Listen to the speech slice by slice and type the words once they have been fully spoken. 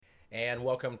And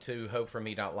welcome to Hope for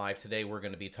Me.live. Today we're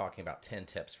going to be talking about 10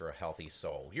 tips for a healthy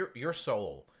soul. Your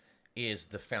soul is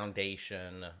the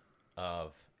foundation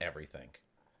of everything.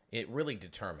 It really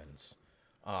determines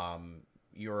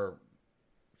your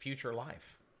future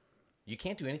life. You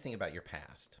can't do anything about your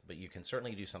past, but you can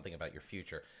certainly do something about your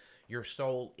future. Your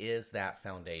soul is that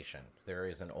foundation. There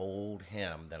is an old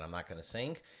hymn that I'm not going to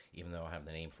sing, even though I have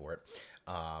the name for it,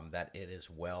 that it is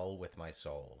well with my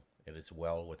soul. It is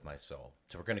well with my soul.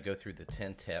 So we're going to go through the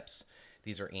 10 tips.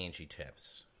 These are Angie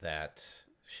tips that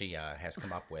she has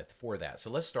come up with for that.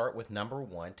 So let's start with number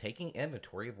 1, taking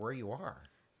inventory of where you are.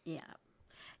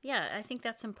 Yeah, I think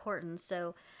that's important.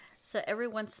 So every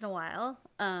once in a while,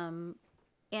 and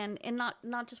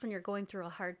not just when you're going through a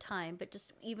hard time, but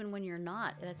just even when you're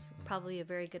not. That's probably a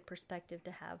very good perspective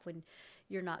to have when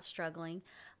you're not struggling.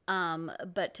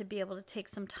 But to be able to take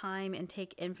some time and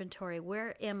take inventory.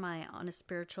 Where am I on a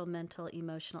spiritual, mental,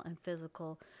 emotional, and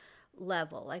physical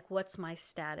level? Like, what's my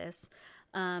status?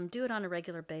 Do it on a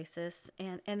regular basis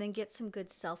and then get some good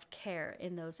self-care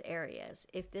in those areas.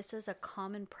 If this is a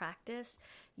common practice,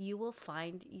 you will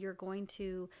find you're going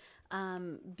to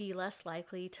be less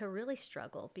likely to really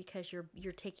struggle because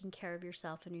you're taking care of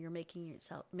yourself and you're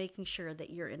making sure that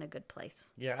you're in a good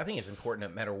place. Yeah, I think it's important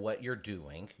no matter what you're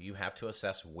doing, you have to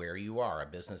assess where you are. A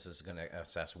business is going to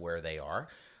assess where they are.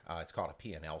 It's called a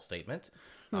P&L statement.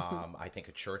 I think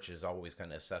a church is always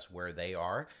going to assess where they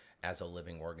are as a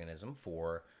living organism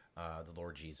for the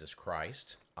Lord Jesus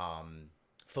Christ.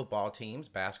 Football teams,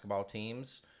 basketball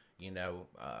teams,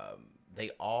 they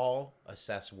all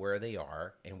assess where they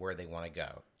are and where they want to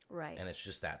go. Right. And it's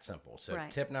just that simple. So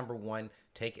right. Tip number 1,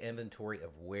 take inventory of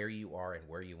where you are and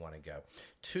where you want to go.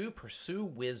 2, pursue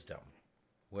wisdom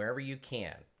wherever you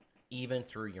can, even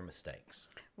through your mistakes.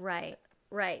 Right.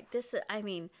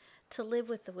 To live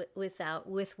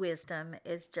with wisdom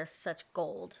is just such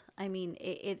gold.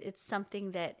 It's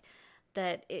something that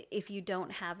if you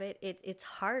don't have it, it's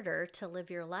harder to live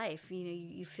your life.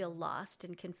 You feel lost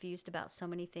and confused about so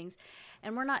many things.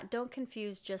 And don't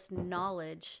confuse just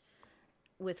knowledge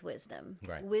with wisdom.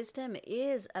 Right. Wisdom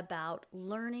is about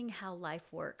learning how life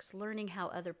works, learning how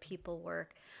other people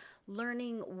work,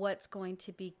 learning what's going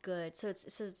to be good. So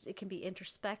it can be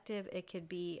introspective. It could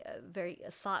be very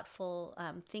thoughtful,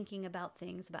 thinking about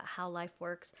things, about how life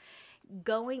works.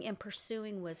 Going and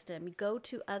pursuing wisdom. Go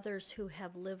to others who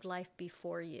have lived life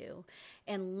before you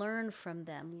and learn from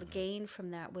them, gain from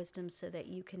that wisdom so that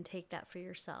you can take that for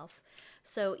yourself.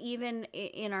 So even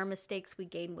in our mistakes, we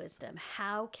gain wisdom.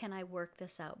 How can I work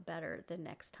this out better the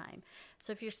next time?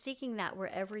 So if you're seeking that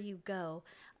wherever you go,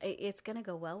 it's going to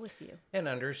go well with you. And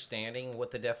understanding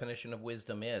what the definition of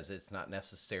wisdom is. It's not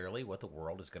necessarily what the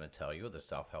world is going to tell you, or the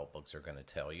self-help books are going to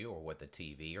tell you, or what the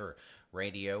TV or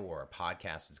radio or a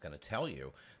podcast is going to tell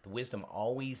you. The wisdom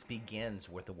always begins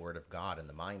with the Word of God and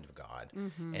the mind of God.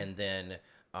 Mm-hmm. And then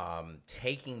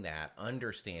taking that,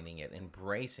 understanding it,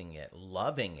 embracing it,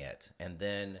 loving it, and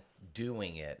then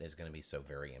doing it is going to be so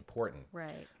very important.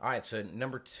 Right. All right, so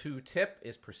number 2 tip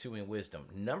is pursuing wisdom.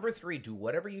 Number 3, do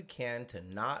whatever you can to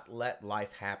not let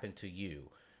life happen to you.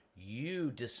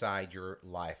 You decide your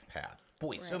life path.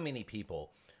 Boy, right. So many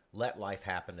people let life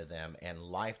happen to them, and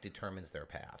life determines their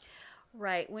path.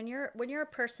 Right. When you're a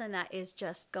person that is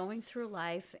just going through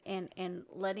life and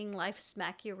letting life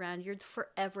smack you around, you're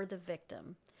forever the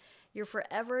victim. You're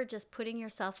forever just putting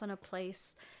yourself in a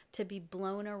place to be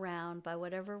blown around by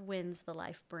whatever winds the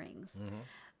life brings. Mm-hmm.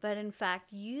 But in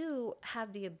fact, you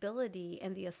have the ability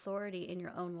and the authority in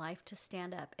your own life to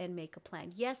stand up and make a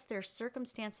plan. Yes, there's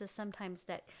circumstances sometimes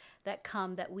that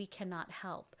come that we cannot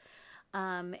help.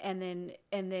 And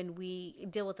then we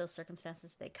deal with those circumstances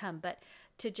as they come. But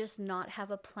to just not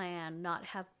have a plan, not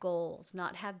have goals,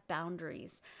 not have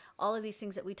boundaries, all of these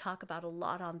things that we talk about a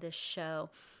lot on this show,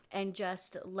 and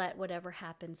just let whatever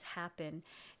happens happen,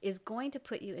 is going to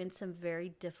put you in some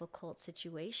very difficult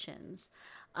situations.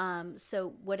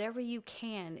 So whatever you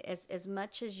can, as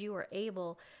much as you are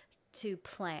able to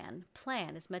plan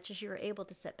as much as you're able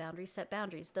to set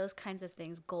boundaries, those kinds of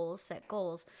things, set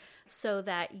goals, so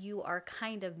that you are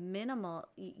kind of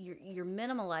you're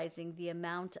minimalizing the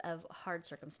amount of hard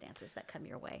circumstances that come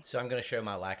your way. So I'm going to show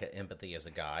my lack of empathy as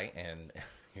a guy, and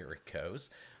here it goes.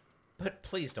 But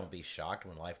please don't be shocked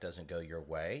when life doesn't go your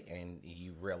way and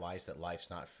you realize that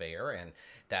life's not fair and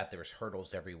that there's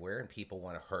hurdles everywhere and people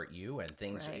want to hurt you and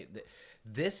things. Right.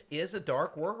 This is a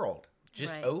dark world.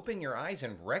 Just Right. open your eyes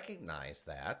and recognize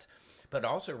that, but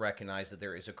also recognize that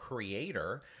there is a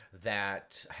creator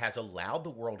that has allowed the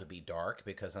world to be dark,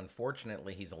 because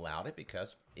unfortunately he's allowed it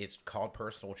because it's called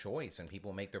personal choice, and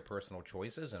people make their personal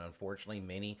choices, and unfortunately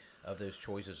many of those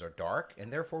choices are dark,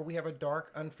 and therefore we have a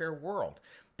dark, unfair world.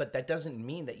 But that doesn't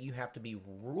mean that you have to be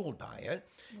ruled by it.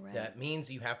 Right. That means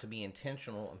you have to be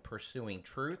intentional in pursuing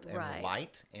truth and Right.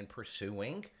 light, and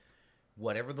pursuing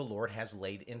whatever the Lord has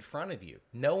laid in front of you,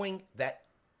 knowing that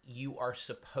you are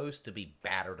supposed to be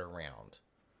battered around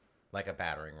like a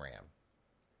battering ram.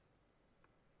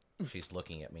 She's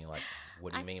looking at me like,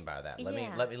 "What do you mean by that?"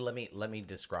 Yeah. Let me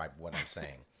describe what I'm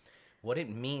saying. What it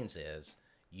means is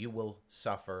you will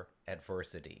suffer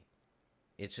adversity.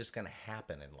 It's just going to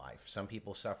happen in life. Some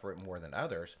people suffer it more than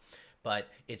others, but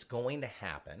it's going to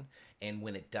happen. And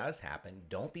when it does happen,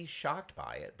 don't be shocked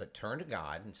by it, but turn to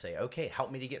God and say, "Okay,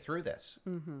 help me to get through this."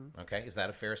 Okay, is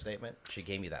that a fair statement? She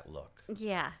gave me that look.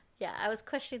 Yeah. Yeah. I was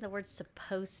questioning the word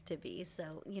supposed to be.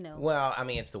 So, Well, I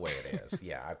mean, it's the way it is.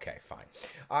 Yeah, okay, fine.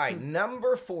 All right,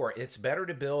 number 4, it's better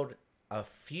to build a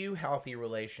few healthy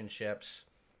relationships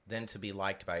than to be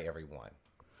liked by everyone.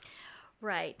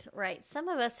 Right, right. Some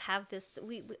of us have this.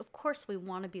 We of course, we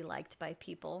want to be liked by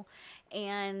people,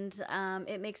 and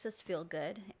it makes us feel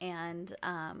good. And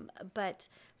but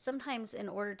sometimes, in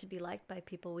order to be liked by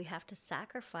people, we have to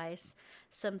sacrifice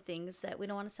some things that we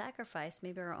don't want to sacrifice.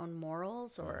 Maybe our own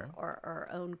morals, or our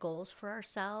own goals for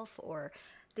ourselves, or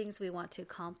things we want to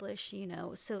accomplish.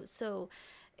 So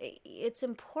it's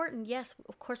important. Yes,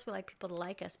 of course, we like people to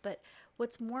like us, but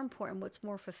what's more important, what's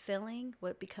more fulfilling,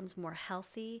 what becomes more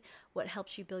healthy, what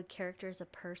helps you build character as a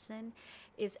person,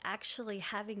 is actually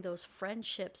having those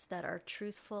friendships that are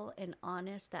truthful and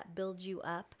honest, that build you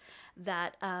up,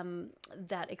 that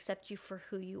accept you for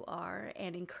who you are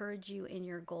and encourage you in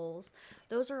your goals.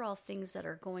 Those are all things that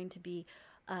are going to be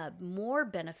more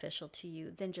beneficial to you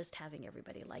than just having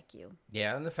everybody like you.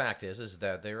 Yeah, and the fact is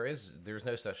that there's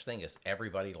no such thing as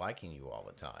everybody liking you all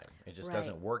the time. It just Right.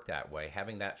 doesn't work that way.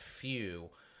 Having that few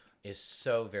is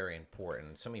so very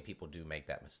important. So many people do make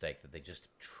that mistake, that they just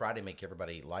try to make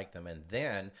everybody like them, and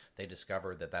then they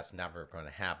discover that that's never going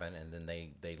to happen, and then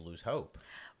they lose hope.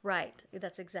 Right.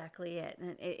 That's exactly it.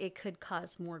 And it could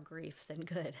cause more grief than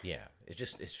good. Yeah, it's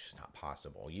just not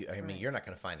possible. I mean, Right. you're not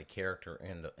going to find a character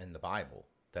in the Bible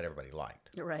that everybody liked.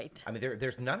 Right. I mean,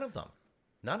 there's none of them.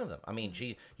 None of them. I mean,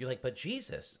 you're like, but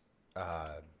Jesus,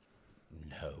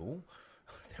 no.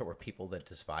 There were people that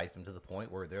despised him to the point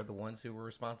where they're the ones who were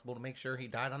responsible to make sure he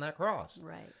died on that cross.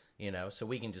 Right. So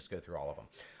we can just go through all of them.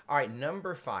 All right,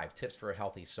 number 5, tips for a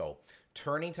healthy soul.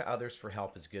 Turning to others for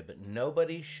help is good, but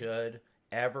nobody should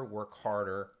ever work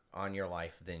harder on your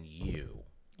life than you.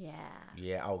 Yeah.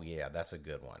 Yeah, oh yeah, that's a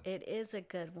good one. It is a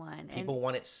good one. People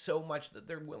want it so much that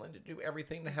they're willing to do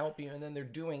everything to help you, and then they're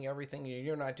doing everything, and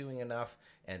you're not doing enough,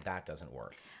 and that doesn't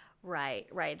work. Right,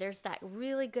 right. There's that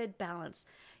really good balance.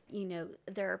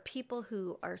 There are people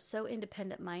who are so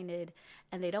independent minded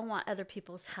and they don't want other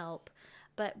people's help,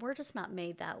 but we're just not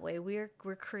made that way. We're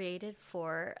created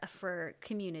for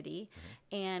community,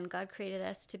 and God created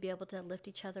us to be able to lift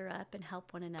each other up and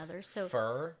help one another. So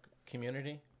Fur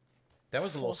community? That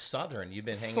was a little southern. You've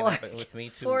been hanging For- up with me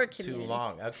for too community.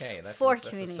 long. Okay, that's For a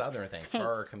community. southern thing. Thanks.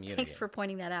 Fur community. Thanks for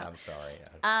pointing that out. I'm sorry.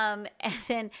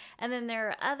 And then there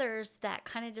are others that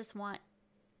kind of just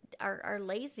are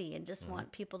lazy and just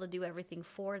want people to do everything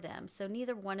for them. So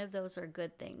neither one of those are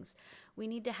good things. We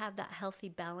need to have that healthy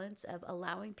balance of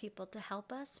allowing people to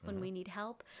help us when we need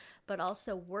help, but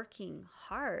also working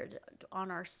hard on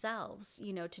ourselves,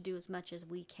 to do as much as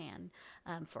we can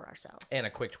for ourselves. And a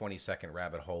quick 20-second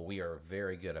rabbit hole. We are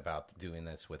very good about doing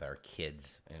this with our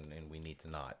kids, and we need to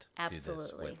not do this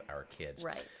Absolutely. with our kids.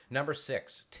 Right. Number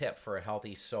 6, tip for a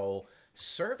healthy soul.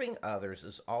 Serving others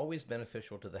is always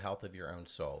beneficial to the health of your own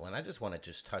soul. And I just want to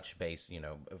just touch base,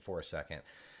 for a second.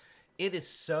 It is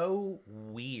so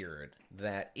weird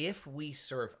that if we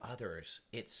serve others,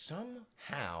 it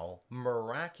somehow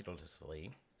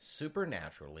miraculously,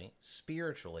 supernaturally,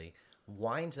 spiritually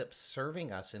winds up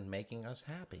serving us and making us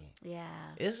happy.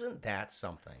 Yeah. Isn't that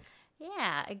something?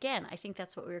 Yeah, again, I think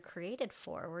that's what we were created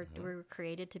for. We were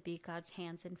created to be God's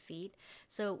hands and feet.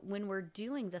 So when we're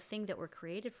doing the thing that we're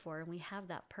created for and we have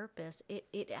that purpose,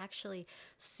 it actually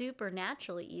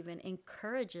supernaturally even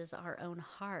encourages our own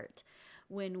heart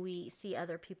when we see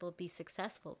other people be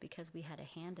successful because we had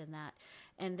a hand in that.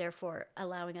 And therefore,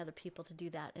 allowing other people to do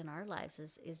that in our lives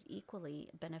is equally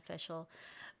beneficial.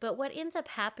 But what ends up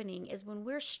happening is when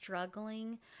we're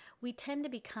struggling, we tend to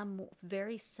become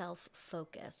very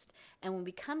self-focused. And when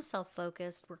we become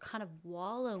self-focused, we're kind of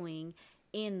wallowing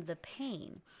in the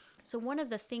pain. So one of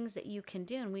the things that you can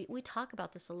do, and we talk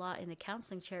about this a lot in the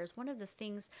counseling chairs, one of the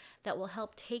things that will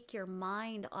help take your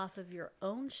mind off of your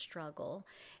own struggle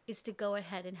is to go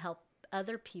ahead and help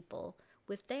other people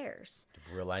with theirs.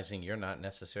 Realizing you're not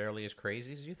necessarily as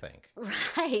crazy as you think.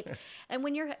 Right. And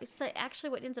when actually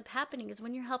what ends up happening is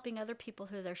when you're helping other people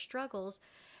through their struggles,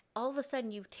 all of a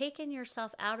sudden you've taken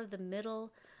yourself out of the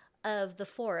middle of the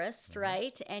forest,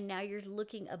 right? And now you're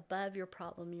looking above your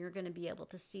problem. You're going to be able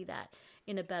to see that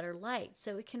in a better light.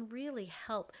 So it can really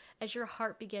help as your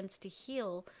heart begins to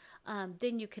heal.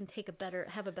 Then you can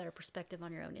have a better perspective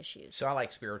on your own issues. So I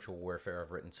like spiritual warfare.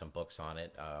 I've written some books on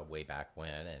it way back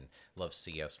when, and love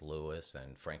C.S. Lewis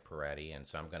and Frank Peretti. And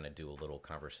so I'm going to do a little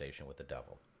conversation with the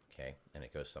devil. Okay, and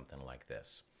it goes something like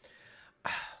this.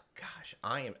 Gosh,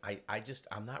 I'm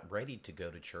not ready to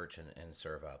go to church and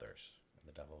serve others. And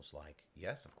the devil's like,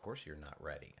 yes, of course you're not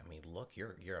ready. I mean, look,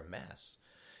 you're a mess.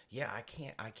 Yeah, I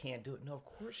can't do it. No, of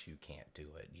course you can't do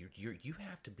it. You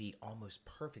have to be almost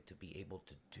perfect to be able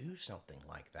to do something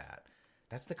like that.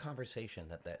 That's the conversation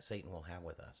that Satan will have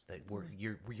with us. That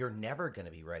you're never going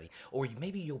to be ready, or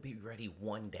maybe you'll be ready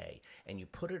one day, and you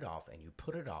put it off, and you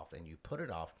put it off, and you put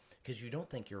it off because you don't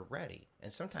think you're ready.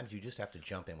 And sometimes you just have to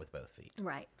jump in with both feet.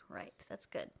 Right. That's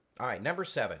good. All right, number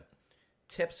 7.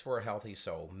 Tips for a healthy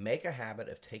soul. Make a habit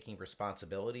of taking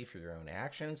responsibility for your own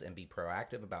actions and be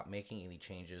proactive about making any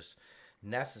changes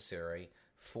necessary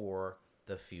for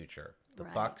the future. The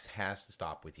buck has to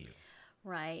stop with you.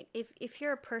 Right. If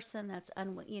you're a person that's,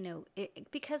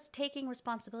 because taking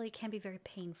responsibility can be very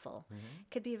painful.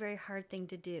 It could be a very hard thing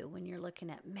to do when you're looking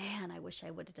at, man, I wish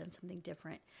I would have done something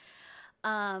different.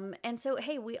 And so,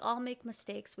 hey, we all make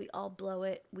mistakes. We all blow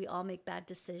it. We all make bad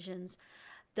decisions.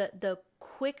 The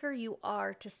quicker you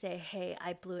are to say, hey,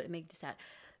 I blew it and make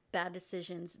bad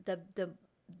decisions,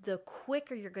 the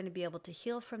quicker you're going to be able to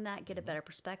heal from that, get a better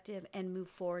perspective, and move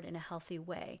forward in a healthy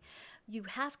way. You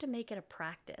have to make it a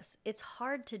practice. It's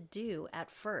hard to do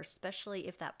at first, especially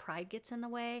if that pride gets in the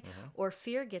way or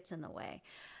fear gets in the way.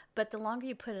 But the longer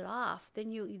you put it off,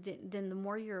 then the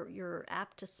more you're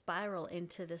apt to spiral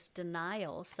into this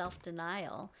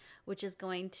self-denial, which is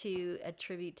going to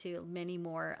attribute to many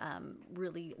more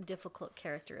really difficult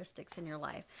characteristics in your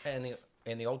life.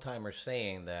 And the old timer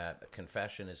saying that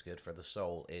confession is good for the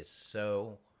soul is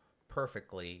so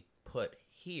perfectly put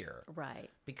here, right?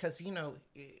 Because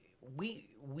we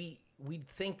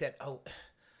think that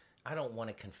I don't want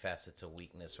to confess it's a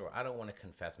weakness, or I don't want to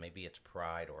confess maybe it's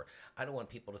pride, or I don't want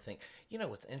people to think.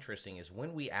 What's interesting is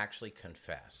when we actually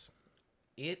confess,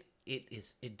 it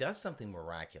does something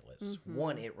miraculous.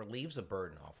 One, it relieves a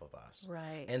burden off of us.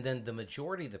 Right. And then the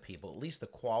majority of the people, at least the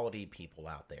quality people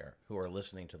out there who are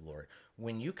listening to the Lord,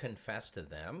 when you confess to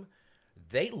them,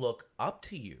 they look up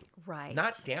to you, right?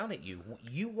 Not down at you.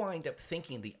 You wind up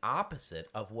thinking the opposite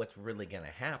of what's really going to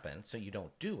happen, so you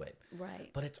don't do it. Right.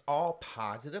 But it's all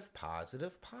positive,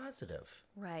 positive, positive.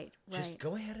 Right. Just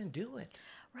go ahead and do it.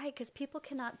 Right, because people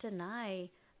cannot deny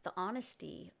the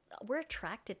honesty. We're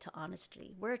attracted to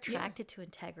honesty. We're attracted to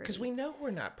integrity. Because we know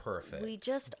we're not perfect. We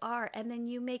just are. And then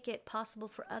you make it possible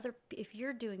for if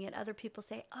you're doing it, other people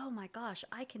say, oh my gosh,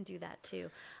 I can do that too.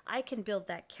 I can build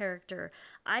that character.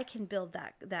 I can build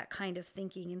that kind of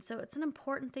thinking. And so it's an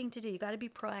important thing to do. You got to be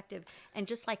proactive. And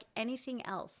just like anything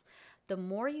else, the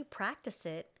more you practice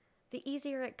it, the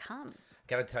easier it comes.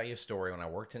 Got to tell you a story. When I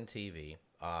worked in TV,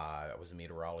 I was a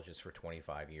meteorologist for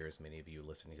 25 years. Many of you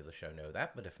listening to the show know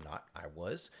that, but if not, I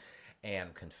was, and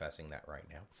I'm confessing that right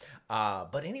now.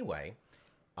 But anyway,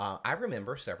 I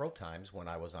remember several times when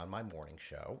I was on my morning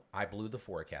show, I blew the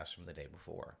forecast from the day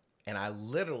before. And I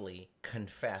literally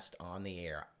confessed on the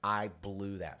air, I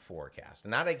blew that forecast.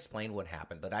 And I'd explain what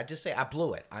happened, but I'd just say, I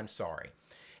blew it. I'm sorry.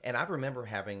 And I remember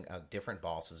having different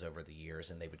bosses over the years,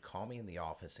 and they would call me in the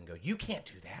office and go, you can't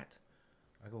do that.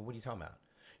 I go, what are you talking about?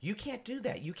 You can't do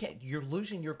that. You're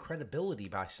losing your credibility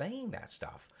by saying that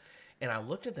stuff. And I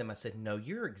looked at them, I said, no,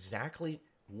 you're exactly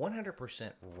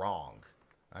 100% wrong.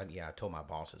 I told my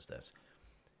bosses this.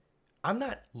 I'm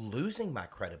not losing my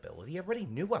credibility. Everybody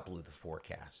knew I blew the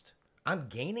forecast. I'm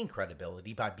gaining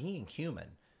credibility by being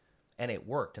human. And it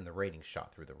worked, and the ratings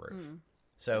shot through the roof.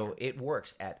 So it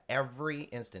works at every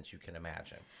instance you can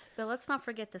imagine. But let's not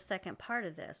forget the second part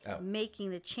of this,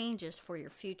 making the changes for your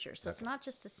future. So it's not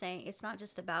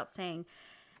just about saying,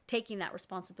 taking that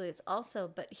responsibility. It's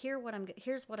also, but here's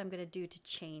what I'm going to do to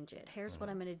change it. Here's what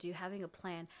I'm going to do, having a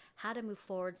plan, how to move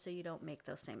forward so you don't make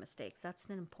those same mistakes. That's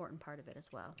an important part of it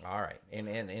as well. All right. And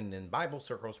in Bible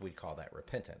circles, we call that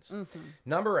repentance.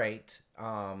 Number 8,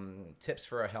 tips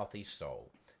for a healthy soul.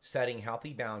 Setting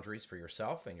healthy boundaries for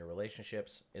yourself and your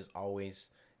relationships is always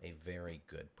a very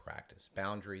good practice.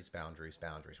 Boundaries, boundaries,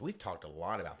 boundaries. We've talked a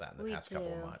lot about that in the past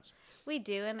couple of months. We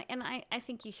do. And I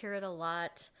think you hear it a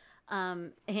lot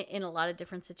in a lot of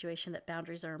different situations that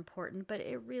boundaries are important, but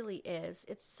it really is.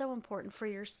 It's so important for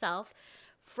yourself.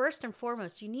 First and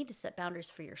foremost, you need to set boundaries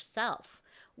for yourself.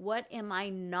 What am I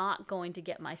not going to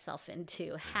get myself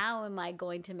into? How am I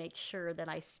going to make sure that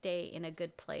I stay in a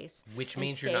good place? Which and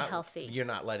means stay healthy? You're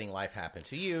not letting life happen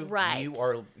to you. Right.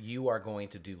 You are going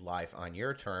to do life on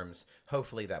your terms.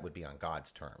 Hopefully that would be on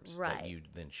God's terms that you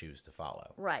then choose to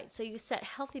follow. Right. So you set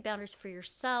healthy boundaries for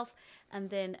yourself, and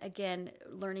then again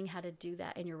learning how to do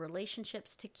that in your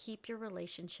relationships to keep your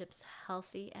relationships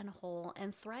healthy and whole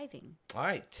and thriving. All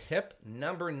right, tip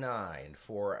number 9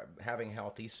 for having a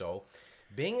healthy soul.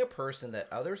 Being a person that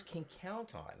others can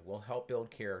count on will help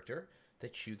build character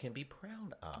that you can be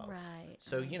proud of. Right.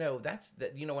 So,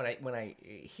 when I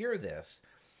hear this,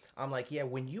 I'm like, yeah,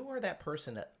 when you are that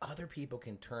person that other people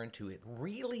can turn to, it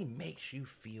really makes you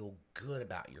feel good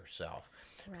about yourself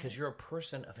because you're a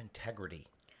person of integrity.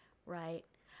 Right.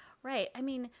 Right. I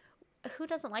mean, who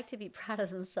doesn't like to be proud of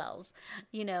themselves?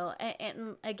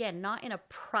 And again, not in a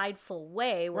prideful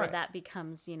way where that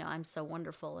becomes, I'm so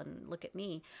wonderful and look at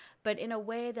me, but in a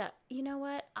way that, you know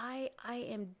what, I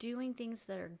am doing things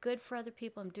that are good for other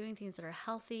people. I'm doing things that are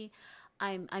healthy.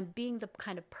 I'm being the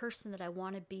kind of person that I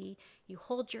want to be. You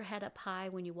hold your head up high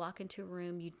when you walk into a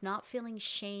room. You're not feeling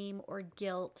shame or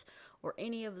guilt or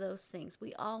any of those things.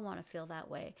 We all want to feel that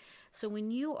way. So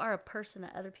when you are a person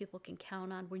that other people can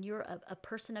count on, when you're a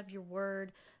person of your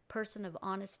word, person of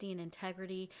honesty and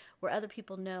integrity, where other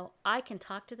people know, I can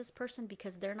talk to this person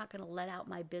because they're not going to let out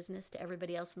my business to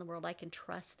everybody else in the world. I can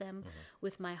trust them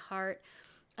with my heart.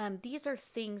 These are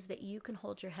things that you can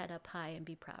hold your head up high and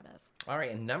be proud of. All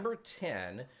right, and number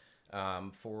 10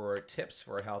 for tips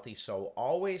for a healthy soul,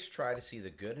 always try to see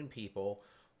the good in people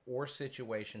or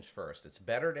situations first. It's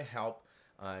better to help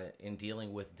in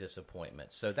dealing with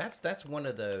disappointment. So that's one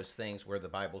of those things where the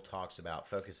Bible talks about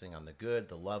focusing on the good,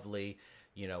 the lovely,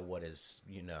 what is,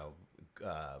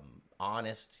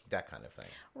 honest, that kind of thing.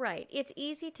 Right. It's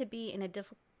easy to be in a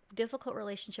difficult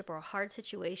relationship or a hard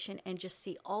situation and just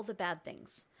see all the bad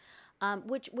things,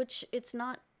 which it's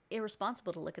not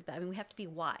irresponsible to look at that. I mean, we have to be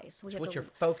wise. It's what your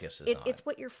focus is on. It's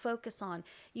what your focus on.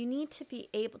 You need to be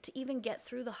able to even get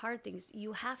through the hard things.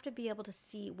 You have to be able to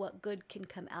see what good can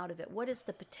come out of it. What is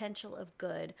the potential of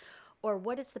good? Or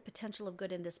what is the potential of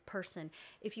good in this person?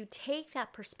 If you take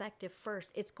that perspective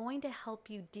first, it's going to help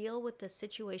you deal with the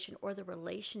situation or the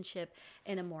relationship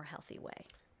in a more healthy way.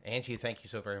 Angie, thank you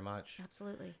so very much.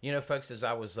 Absolutely. Folks, as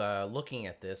I was looking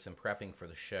at this and prepping for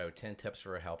the show, 10 Tips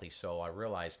for a Healthy Soul, I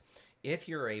realized if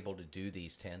you're able to do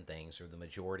these 10 things, or the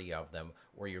majority of them,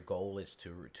 or your goal is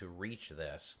to reach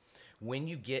this, when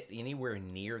you get anywhere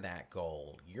near that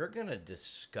goal, you're going to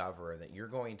discover that you're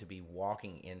going to be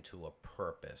walking into a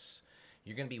purpose.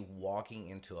 You're going to be walking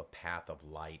into a path of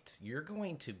light. You're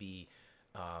going to be,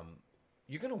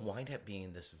 you're going to wind up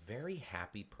being this very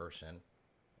happy person,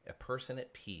 a person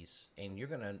at peace, and you're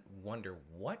going to wonder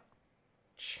what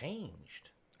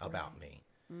changed about me.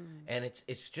 And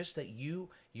it's just that you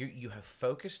have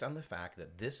focused on the fact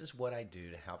that this is what I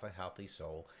do to have a healthy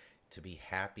soul, to be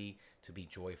happy, to be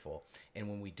joyful. And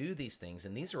when we do these things,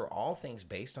 and these are all things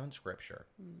based on Scripture,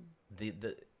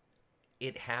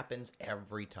 it happens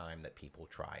every time that people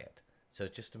try it. So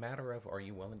it's just a matter of, are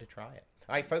you willing to try it?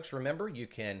 All right, folks, remember, you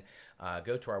can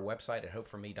go to our website at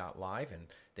hopeforme.live, and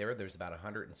there's about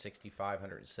 165,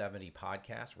 170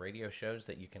 podcasts, radio shows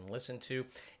that you can listen to.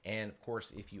 And, of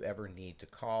course, if you ever need to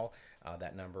call,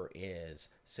 that number is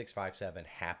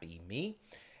 657-HAPPY-ME.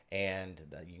 And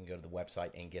you can go to the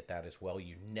website and get that as well.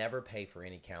 You never pay for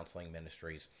any counseling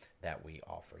ministries that we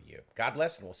offer you. God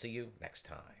bless, and we'll see you next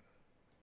time.